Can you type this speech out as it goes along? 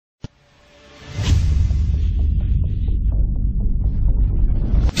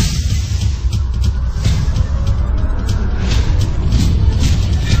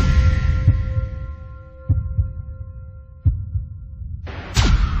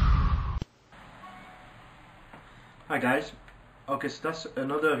Hi guys, okay, so that's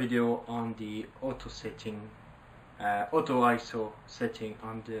another video on the auto ISO setting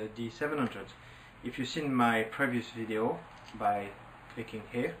on the D700. If you've seen my previous video by clicking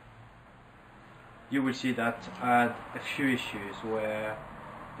here, you will see that I had a few issues where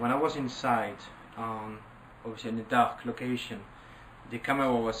when I was inside, obviously in a dark location, the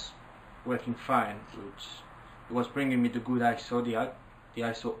camera was working fine, which was bringing me the good ISO, the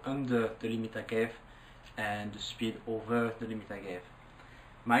ISO under the limit I gave, and the speed over the limit I gave.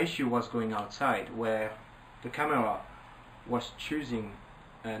 My issue was going outside, where the camera was choosing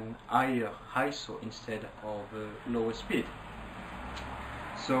an higher ISO instead of a lower speed.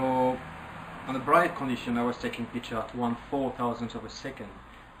 So on a bright condition I was taking picture at 1/4000th of a second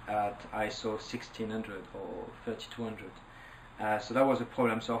at ISO 1600 or 3200. So that was a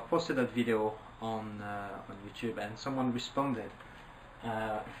problem. So I posted that video on YouTube and someone responded.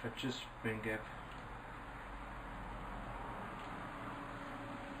 If I just bring up,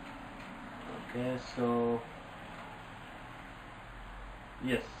 okay, so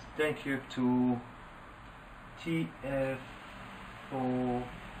yes, thank you to T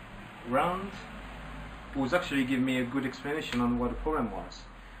Forand, who's actually giving me a good explanation on what the problem was.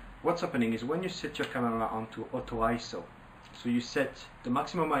 What's happening is when you set your camera onto auto ISO, so you set the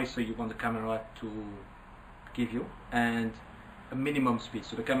maximum ISO you want the camera to give you and a minimum speed,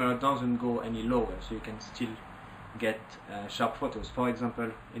 so the camera doesn't go any lower, so you can still get sharp photos. For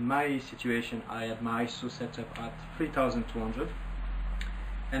example, in my situation I had my ISO set up at 3200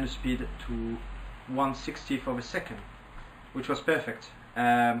 and a speed to 1/60th of a second, which was perfect.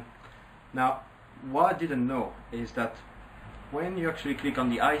 Now what I didn't know is that when you actually click on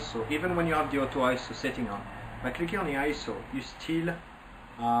the ISO, even when you have the auto ISO setting on, by clicking on the ISO you still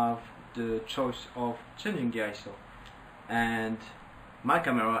have the choice of changing the ISO, and my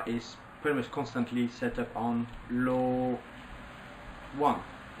camera is pretty much constantly set up on low 1,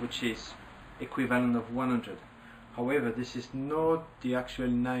 which is equivalent of 100. However, this is not the actual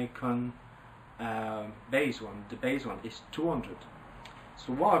Nikon base one. The base one is 200.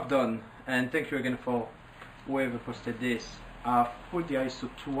 So what I've done, and thank you again for whoever posted this, I've put the ISO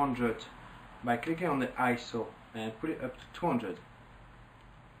 200 by clicking on the ISO and put it up to 200,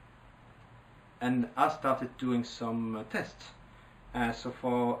 and I started doing some tests. So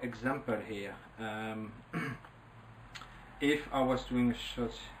for example here, if I was doing a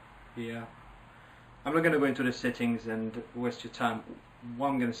shot here, I'm not going to go into the settings and waste your time. What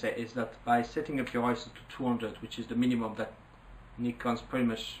I'm going to say is that by setting up your ISO to 200, which is the minimum that Nikon's pretty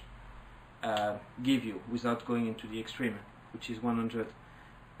much give you without going into the extreme, which is 100,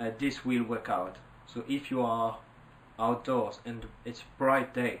 this will work out. So if you are outdoors and it's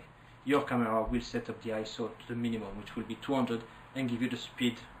bright day, your camera will set up the ISO to the minimum, which will be 200, and give you the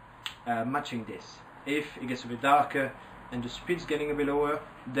speed matching this. If it gets a bit darker and the speed's getting a bit lower,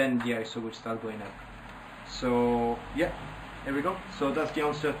 then the ISO will start going up. So yeah, there we go. So that's the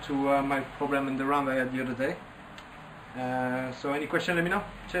answer to my problem in the round I had the other day. So any question, let me know.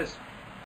 Cheers.